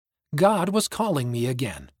God was calling me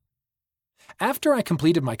again. After I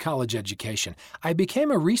completed my college education, I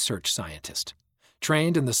became a research scientist.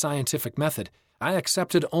 Trained in the scientific method, I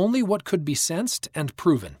accepted only what could be sensed and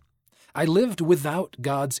proven. I lived without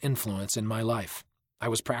God's influence in my life. I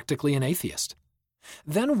was practically an atheist.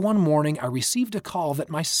 Then one morning I received a call that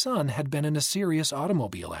my son had been in a serious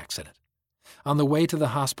automobile accident. On the way to the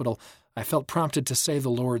hospital, I felt prompted to say the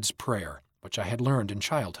Lord's Prayer, which I had learned in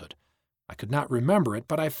childhood. I could not remember it,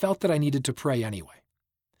 but I felt that I needed to pray anyway.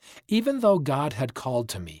 Even though God had called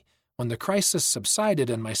to me, when the crisis subsided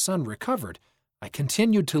and my son recovered, I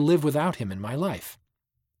continued to live without him in my life.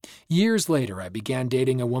 Years later, I began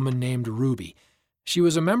dating a woman named Ruby. She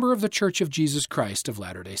was a member of the Church of Jesus Christ of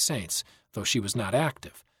Latter-day Saints, though she was not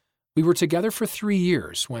active. We were together for 3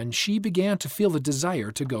 years when she began to feel the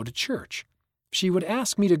desire to go to church. She would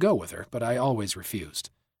ask me to go with her, but I always refused.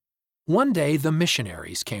 One day, the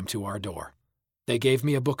missionaries came to our door. They gave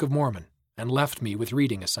me a Book of Mormon and left me with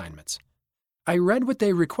reading assignments. I read what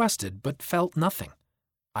they requested, but felt nothing.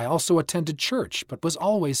 I also attended church, but was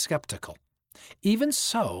always skeptical. Even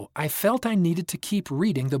so, I felt I needed to keep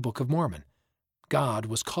reading the Book of Mormon. God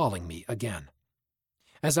was calling me again.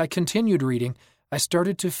 As I continued reading, I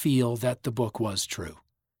started to feel that the book was true.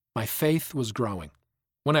 My faith was growing.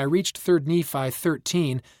 When I reached 3 Nephi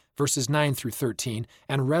 13, verses 9 through 13,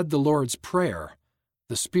 and read the Lord's Prayer,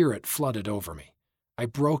 the Spirit flooded over me. I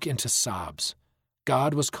broke into sobs.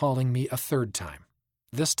 God was calling me a third time.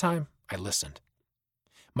 This time, I listened.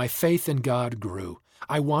 My faith in God grew.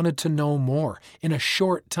 I wanted to know more. In a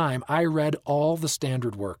short time, I read all the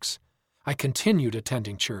standard works. I continued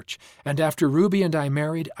attending church, and after Ruby and I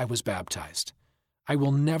married, I was baptized. I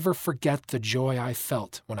will never forget the joy I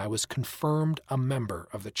felt when I was confirmed a member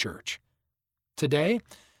of the church. Today,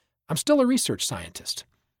 I'm still a research scientist,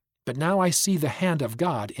 but now I see the hand of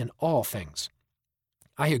God in all things.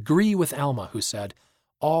 I agree with Alma, who said,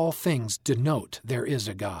 "All things denote there is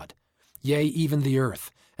a God. Yea, even the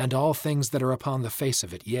earth, and all things that are upon the face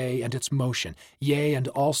of it, yea, and its motion, yea, and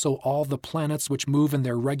also all the planets which move in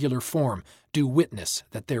their regular form, do witness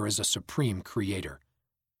that there is a supreme Creator."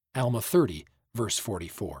 Alma 30, verse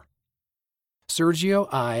 44. Sergio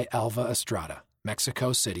I. Alva Estrada,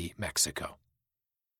 Mexico City, Mexico.